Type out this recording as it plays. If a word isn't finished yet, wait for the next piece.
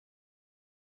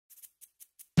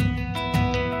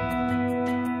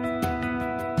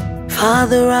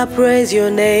Father, I praise your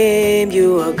name,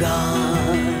 you are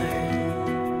God.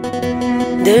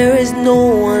 There is no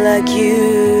one like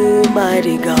you,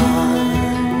 mighty God.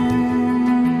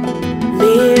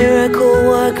 Miracle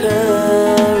worker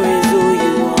is who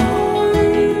you are.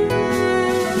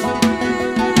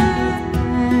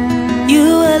 You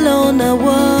alone are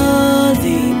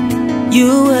worthy.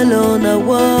 You alone are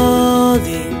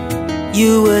worthy.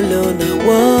 You alone are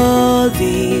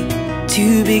worthy to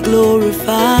be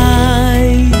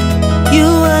glorified. You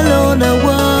alone are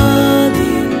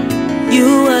worthy. You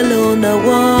alone are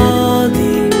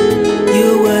worthy.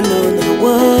 You alone are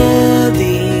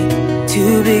worthy to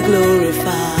be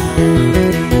glorified.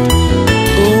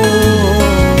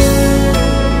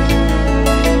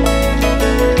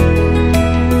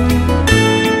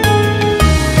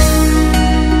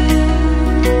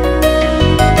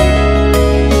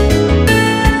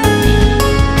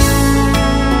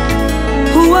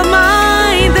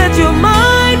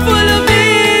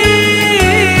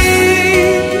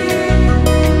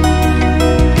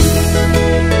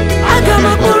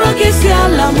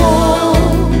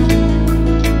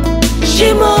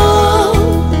 Shimo,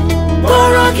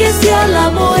 borake si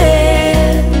alamo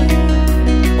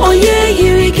oye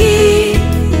yiriki,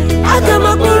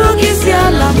 agama borake si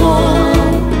alamo.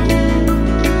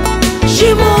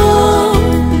 Shimo,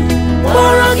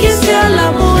 borake si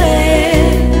alamo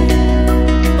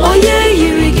oye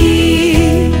yiriki.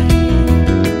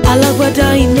 Alagbada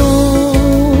ino,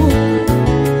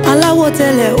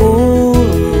 alawotele o,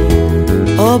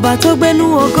 oba to gbenu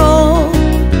ogo.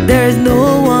 There is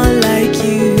no one like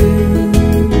you.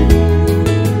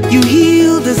 You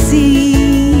heal the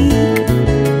sick,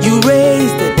 you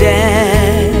raise the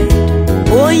dead.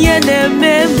 Onye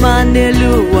neme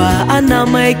maneluwa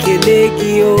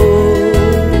anamaikelegio.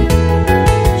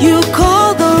 You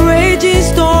call the raging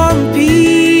storm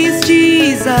peace,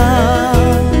 Jesus.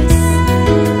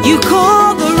 You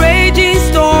call the raging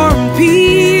storm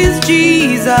peace,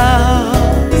 Jesus.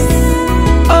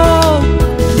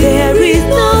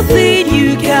 Nothing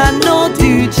you cannot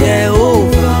do,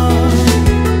 Jehovah.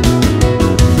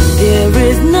 There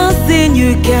is nothing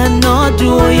you cannot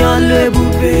do.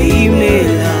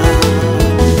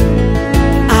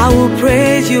 I will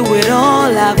praise you with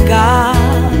all I've got.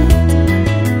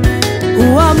 Who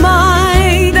am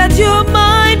I that you're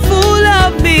mindful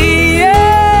of me?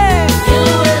 Yeah. You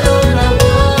alone are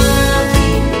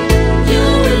worthy. You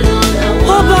alone are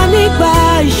worthy. Oba nígbà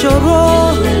ìṣòro.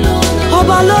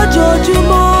 Ọba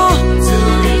lójoojúmọ́,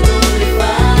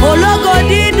 ológo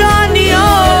dídán ni ó,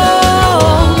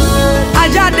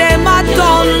 ajáde má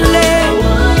tán lé,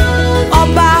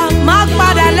 ọba má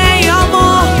padà lẹ́yìn ọmọ,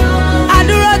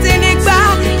 adúró ti ní gbá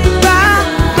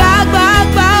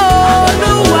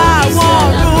Olúwa àwọn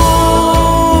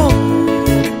ọ̀run.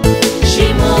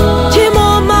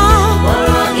 Jímọ̀ má,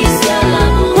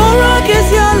 wọ́rọ́ kí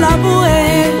sí ọ̀làbú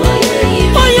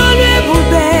oyún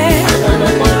ebùbẹ́.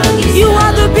 You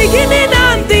are the beginning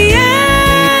and the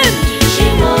end.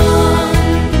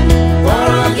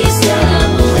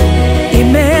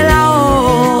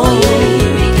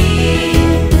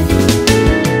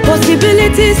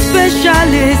 Possibility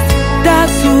specialist,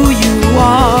 that's who you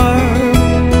are.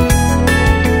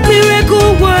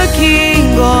 Miracle working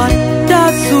God,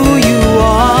 that's who you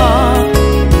are.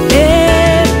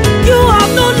 Hey, you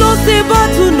have no loss a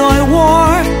battle nor a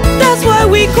war. That's why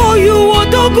we call you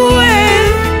Odogu.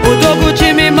 Odogu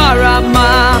chimi marama,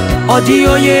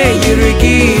 odioye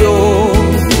yirigio.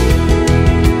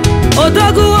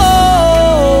 Odogu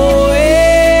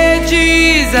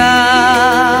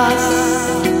Jesus.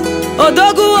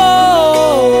 Odogu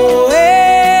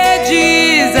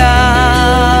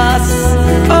Jesus.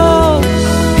 Oh,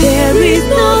 there is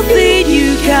nothing you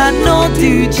cannot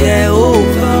do,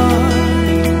 Jehovah.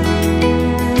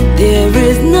 There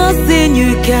is nothing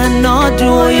you cannot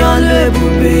do.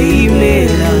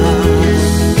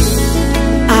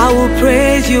 I will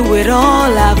praise you with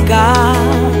all I've got.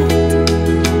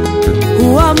 Who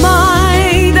am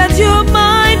I that you're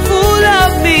mindful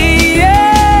of me?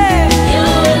 Yeah. You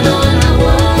alone are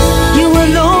worthy. You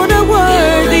alone are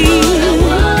worthy.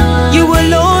 You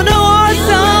alone are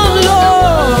awesome,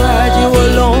 Lord. You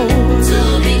alone to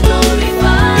be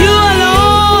glorified. You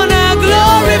alone are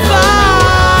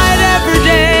glorified every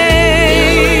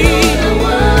day. You alone are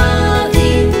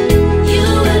worthy. You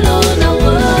alone are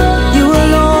worthy. You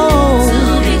alone to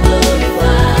be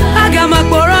glorified.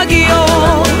 Agamakoragio.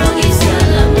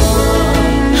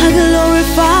 I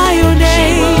glorify your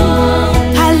name.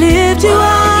 I lift you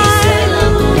high.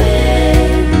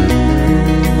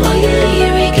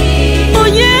 Oh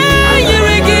yeah, you're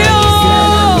a